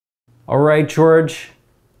All right, George.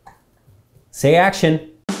 Say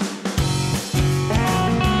action.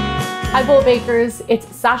 Hi Bowl Bakers,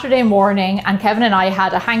 it's Saturday morning and Kevin and I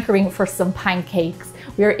had a hankering for some pancakes.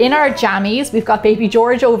 We're in our jammies, we've got baby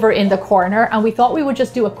George over in the corner and we thought we would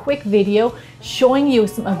just do a quick video showing you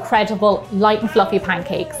some incredible light and fluffy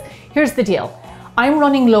pancakes. Here's the deal, I'm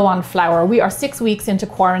running low on flour. We are 6 weeks into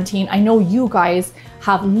quarantine. I know you guys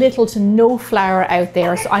have little to no flour out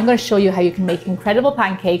there, so I'm going to show you how you can make incredible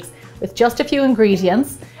pancakes with just a few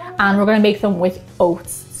ingredients, and we're going to make them with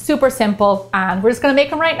oats. Super simple, and we're just going to make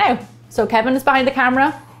them right now. So Kevin is behind the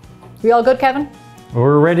camera. We all good, Kevin?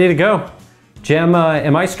 We're ready to go. Gem,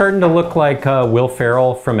 am I starting to look like Will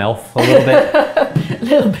Ferrell from Elf a little bit? A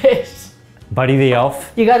little bit. Buddy the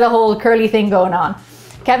Elf? You got a whole curly thing going on.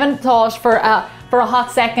 Kevin thought for a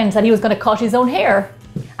hot second that he was going to cut his own hair,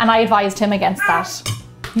 and I advised him against that.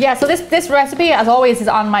 Yeah, so this recipe, as always, is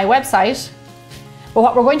on my website. But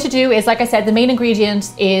what we're going to do is, like I said, the main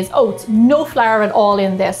ingredient is oats. No flour at all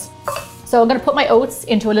in this. So I'm going to put my oats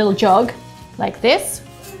into a little jug like this.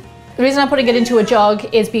 The reason I'm putting it into a jug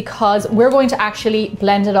is because we're going to actually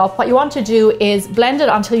blend it up. What you want to do is blend it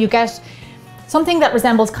until you get something that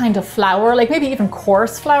resembles kind of flour, like maybe even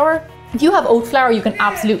coarse flour. If you have oat flour, you can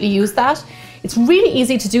absolutely use that. It's really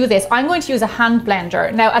easy to do this. I'm going to use a hand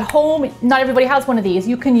blender. Now at home, not everybody has one of these.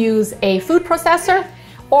 You can use a food processor,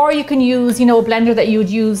 or you can use, a blender that you would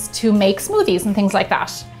use to make smoothies and things like that.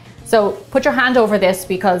 So put your hand over this,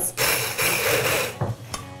 because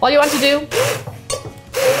all you want to do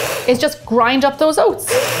is just grind up those oats.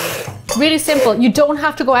 Really simple. You don't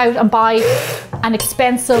have to go out and buy an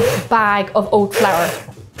expensive bag of oat flour.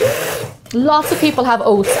 Lots of people have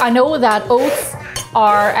oats. I know that oats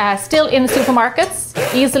are still in the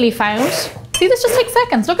supermarkets, easily found. See, this just takes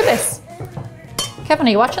seconds. Look at this. Kevin,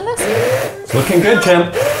 are you watching this? It's looking good,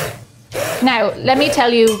 Gem. Now, let me tell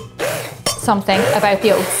you something about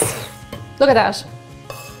the oats. Look at that.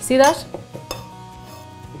 See that?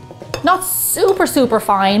 Not super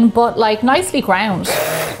fine, but like nicely ground,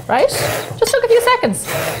 right? Just took a few seconds.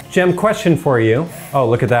 Gem, question for you. Oh,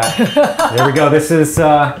 look at that. There we go. This is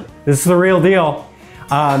the real deal.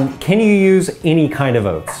 Can you use any kind of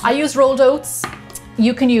oats? I use rolled oats.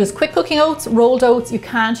 You can use quick cooking oats, rolled oats. You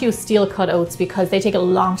can't use steel cut oats because they take a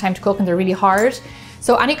long time to cook and they're really hard.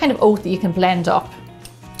 So any kind of oat that you can blend up.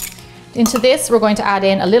 Into this, we're going to add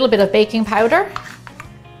in a little bit of baking powder.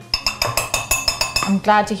 I'm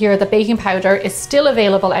glad to hear that baking powder is still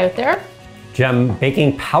available out there. Gem,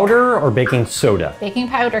 baking powder or baking soda? Baking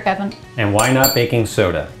powder, Kevin. And why not baking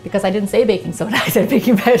soda? Because I didn't say baking soda, I said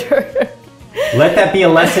baking powder. Let that be a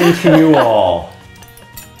lesson to you all.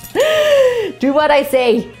 Do what I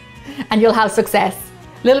say and you'll have success.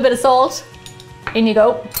 A little bit of salt, in you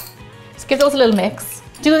go. Just give those a little mix.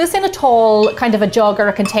 Do this in a tall kind of a jug or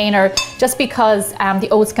a container, just because the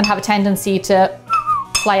oats can have a tendency to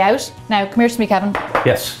fly out. Now, come here to me, Kevin.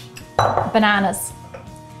 Yes. Bananas.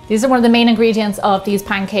 These are one of the main ingredients of these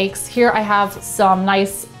pancakes. Here I have some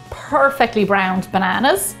nice, perfectly browned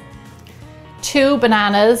bananas. 2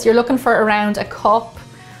 bananas. You're looking for around a cup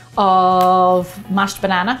of mashed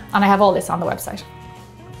banana, and I have all this on the website.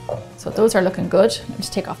 So those are looking good. Let me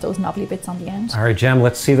just take off those knobbly bits on the end. All right, Gem,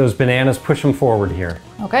 let's see those bananas. Push them forward here.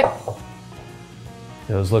 Okay.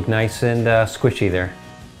 Those look nice and squishy there.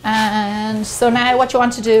 And so now what you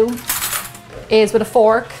want to do is, with a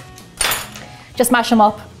fork, just mash them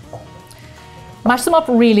up. Mash them up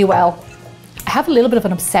really well. I have a little bit of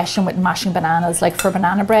an obsession with mashing bananas, like for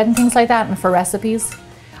banana bread and things like that, and for recipes.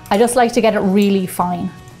 I just like to get it really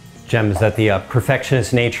fine. Gem, is that the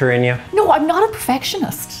perfectionist nature in you? No, I'm not a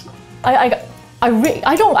perfectionist. I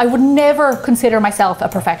would never consider myself a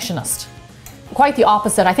perfectionist. Quite the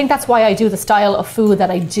opposite. I think that's why I do the style of food that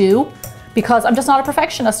I do, because I'm just not a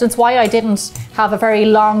perfectionist. It's why I didn't have a very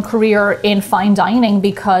long career in fine dining,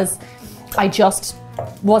 because I just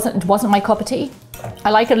wasn't my cup of tea.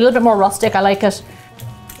 I like it a little bit more rustic. I like it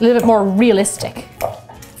a little bit more realistic.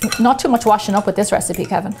 Not too much washing up with this recipe,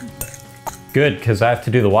 Kevin. Good, because I have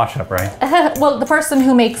to do the wash up, right? Well, the person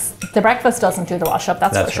who makes the breakfast doesn't do the wash up,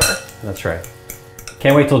 that's for sure. Right. That's right.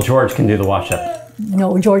 Can't wait till George can do the wash up.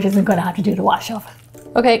 No, George isn't going to have to do the wash up.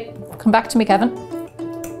 Okay, come back to me, Kevin.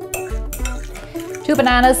 2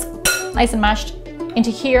 bananas, nice and mashed.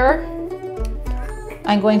 Into here,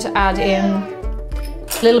 I'm going to add in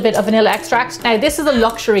a little bit of vanilla extract. Now, this is a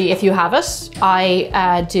luxury if you have it.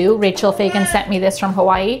 I do. Rachel Fagan sent me this from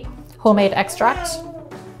Hawaii, homemade extract.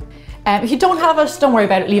 If you don't have it, don't worry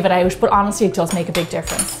about it, leave it out, but honestly, it does make a big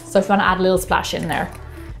difference. So if you want to add a little splash in there,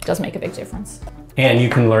 it does make a big difference. And you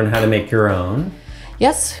can learn how to make your own.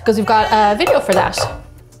 Yes, because we've got a video for that.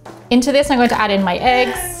 Into this, I'm going to add in my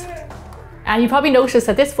eggs. And you probably noticed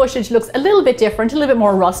that this footage looks a little bit different, a little bit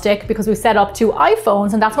more rustic because we've set up 2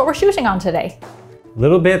 iPhones and that's what we're shooting on today. A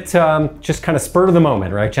little bit just kind of spur of the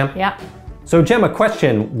moment, right, Gem? Yeah. So Gem, a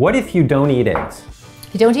question, what if you don't eat eggs? If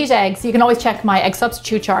you don't eat eggs, you can always check my egg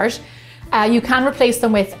substitute chart. You can replace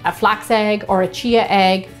them with a flax egg or a chia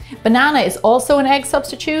egg. Banana is also an egg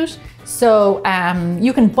substitute. So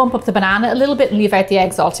you can bump up the banana a little bit and leave out the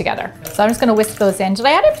eggs altogether. So I'm just gonna whisk those in. Did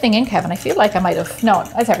I add everything in, Kevin? I feel like I might have. No,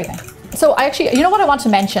 that's everything. So I actually, you know what I want to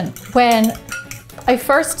mention? When I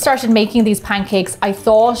first started making these pancakes, I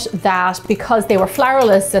thought that because they were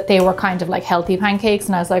flourless, that they were kind of like healthy pancakes.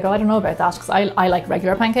 And I was like, oh, I don't know about that because I like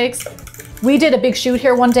regular pancakes. We did a big shoot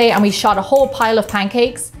here one day and we shot a whole pile of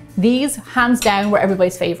pancakes. These, hands down, were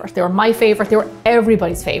everybody's favorite. They were my favorite. They were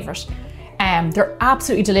everybody's favorite. They're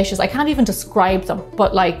absolutely delicious. I can't even describe them,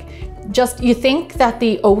 but like, just, you think that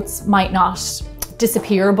the oats might not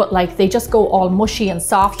disappear, but like they just go all mushy and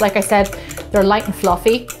soft. Like I said, they're light and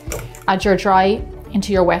fluffy. Add your dry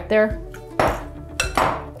into your wet there.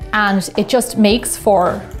 And it just makes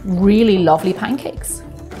for really lovely pancakes.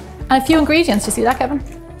 And a few ingredients, you see that, Kevin?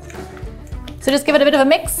 So just give it a bit of a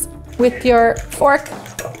mix with your fork.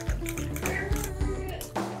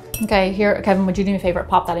 Okay, here, Kevin, would you do me a favor?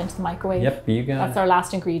 Pop that into the microwave. Yep, you got it. That's our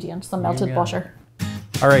last ingredient, some melted butter.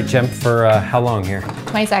 All right, Gem, for how long here?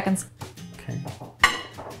 20 seconds. Okay.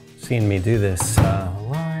 Seeing me do this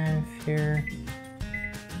live here.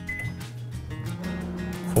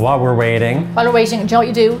 So while we're waiting. While we're waiting, do you know what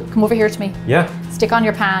you do? Come over here to me. Yeah. Stick on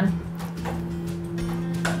your pan.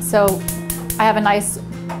 So I have a nice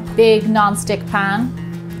big non-stick pan,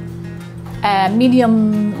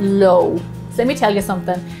 medium low. So let me tell you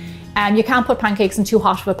something. You can't put pancakes in too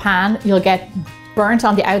hot of a pan. You'll get burnt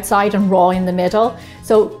on the outside and raw in the middle.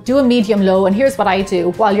 So do a medium low, and here's what I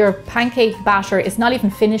do. While your pancake batter is not even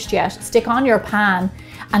finished yet, stick on your pan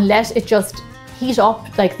and let it just heat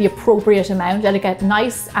up like the appropriate amount. Let it get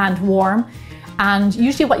nice and warm. And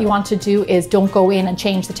usually what you want to do is don't go in and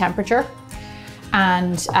change the temperature.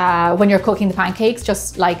 And when you're cooking the pancakes,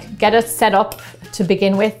 just like get it set up to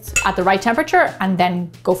begin with at the right temperature and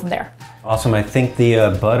then go from there. Awesome, I think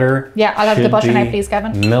the butter. Yeah, I'll have the butter now, please,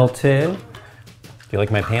 Kevin. Melted. Do you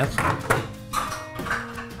like my pants?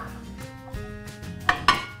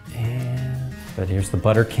 But here's the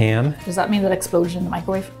butter can. Does that mean that explosion in the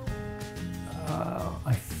microwave?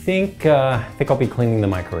 I think I'll be cleaning the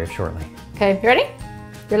microwave shortly. Okay, you ready?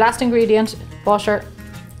 Your last ingredient, butter.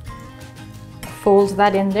 Fold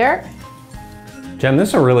that in there. Gem, this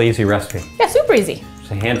is a really easy recipe. Yeah, super easy.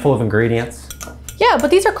 Just a handful of ingredients. Yeah, but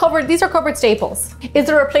these are covered staples. Is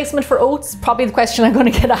there a replacement for oats? Probably the question I'm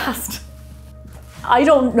going to get asked. I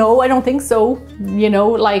don't know, I don't think so. You know,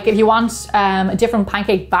 like if you want a different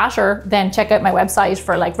pancake batter, then check out my website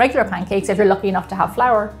for like regular pancakes if you're lucky enough to have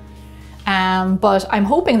flour. But I'm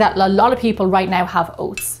hoping that a lot of people right now have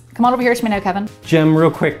oats. Come on over here to me now, Kevin. Gem,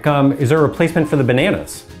 real quick, is there a replacement for the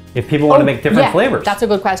bananas? If people want to make different flavors. That's a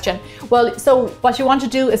good question. Well, so what you want to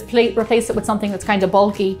do is replace it with something that's kind of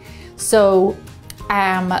bulky. So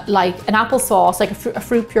like an applesauce, like a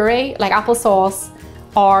fruit puree, like applesauce,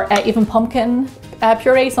 or even pumpkin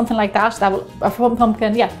puree, something like that.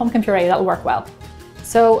 Pumpkin puree, that'll work well.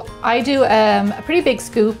 So I do a pretty big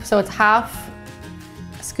scoop, so it's half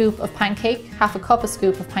a scoop of pancake, half a cup of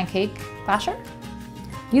scoop of pancake batter.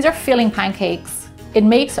 These are filling pancakes. It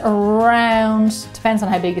makes around, depends on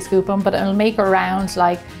how big you scoop them, but it'll make around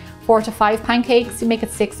like 4 to 5 pancakes. You make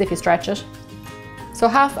it 6 if you stretch it. So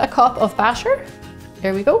half a cup of batter.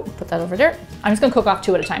 There we go, put that over there. I'm just gonna cook off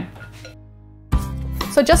 2 at a time.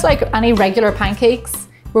 So just like any regular pancakes,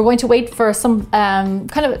 we're going to wait for some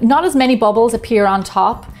kind of, not as many bubbles appear on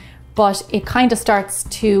top, but it kind of starts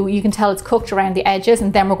to, you can tell it's cooked around the edges,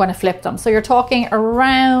 and then we're going to flip them. So you're talking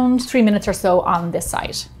around 3 minutes or so on this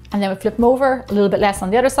side. And then we flip them over, a little bit less on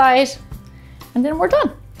the other side, and then we're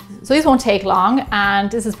done. So these won't take long,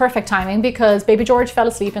 and this is perfect timing because baby George fell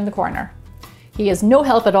asleep in the corner. He is no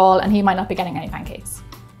help at all, and he might not be getting any pancakes.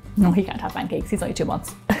 No, he can't have pancakes, he's only 2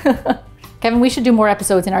 months. Kevin, we should do more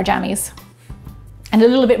episodes in our jammies and a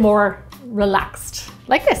little bit more relaxed,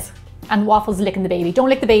 like this. And Waffles licking the baby. Don't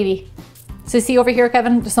lick the baby. So you see over here,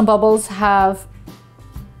 Kevin, some bubbles have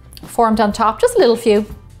formed on top, just a little few.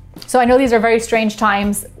 So I know these are very strange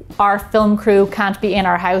times. Our film crew can't be in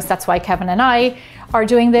our house. That's why Kevin and I are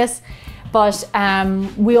doing this. But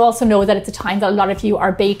we also know that it's a time that a lot of you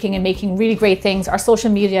are baking and making really great things. Our social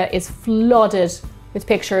media is flooded with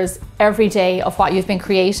pictures every day of what you've been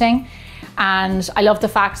creating. And I love the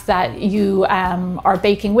fact that you are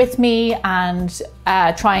baking with me and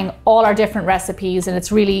trying all our different recipes. And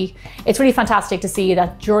it's really fantastic to see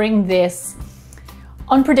that during this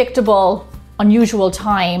unpredictable unusual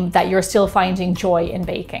time that you're still finding joy in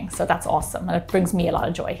baking. So that's awesome, and it brings me a lot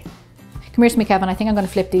of joy. Come here to me, Kevin. I think I'm going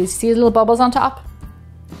to flip these. See the little bubbles on top?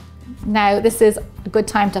 Now this is a good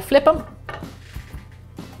time to flip them.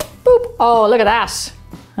 Boop. Oh, look at that.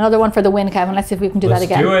 Another one for the win, Kevin. Let's see if we can do that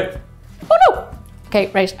again. Let's do it. Oh no. Okay,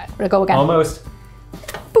 right. We'll go again. Almost.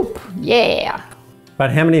 Boop. Yeah.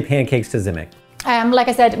 But how many pancakes does it make? Like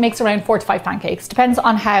I said, it makes around 4 to 5 pancakes. Depends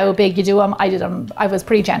on how big you do them. I was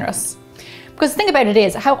pretty generous. Because the thing about it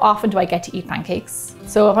is, how often do I get to eat pancakes?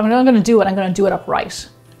 So if I'm going to do it, I'm going to do it upright.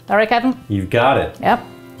 All right, Kevin? You've got it. Yep.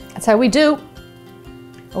 That's how we do.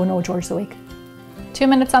 Oh no, George's awake. 2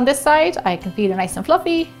 minutes on this side. I can feed it nice and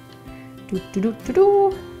fluffy. I'm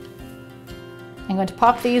going to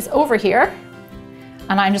pop these over here,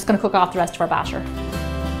 and I'm just going to cook off the rest of our batter.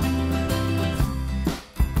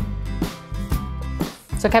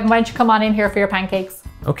 So Kevin, why don't you come on in here for your pancakes?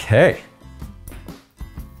 Okay.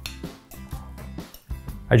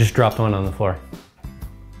 I just dropped one on the floor.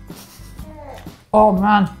 Oh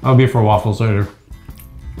man. I'll be for waffles later.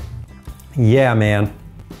 Yeah, man.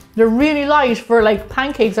 They're really light for like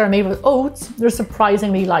pancakes that are made with oats. They're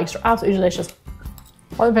surprisingly light. They're absolutely delicious.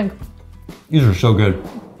 What do you think? These are so good.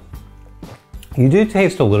 You do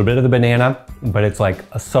taste a little bit of the banana, but it's like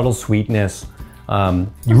a subtle sweetness.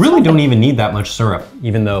 You really don't even need that much syrup,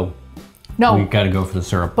 even though No, we gotta go for the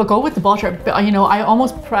syrup. but go with the butter. But, you know, I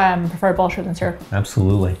almost prefer butter than syrup.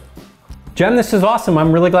 Absolutely. Jem, this is awesome.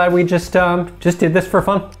 I'm really glad we just did this for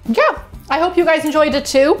fun. Yeah, I hope you guys enjoyed it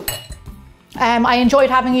too. I enjoyed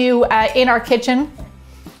having you in our kitchen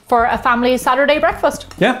for a family Saturday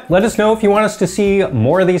breakfast. Yeah, let us know if you want us to see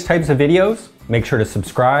more of these types of videos. Make sure to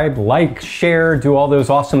subscribe, like, share, do all those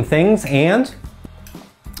awesome things, and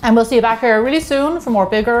we'll see you back here really soon for more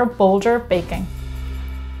bigger, bolder baking.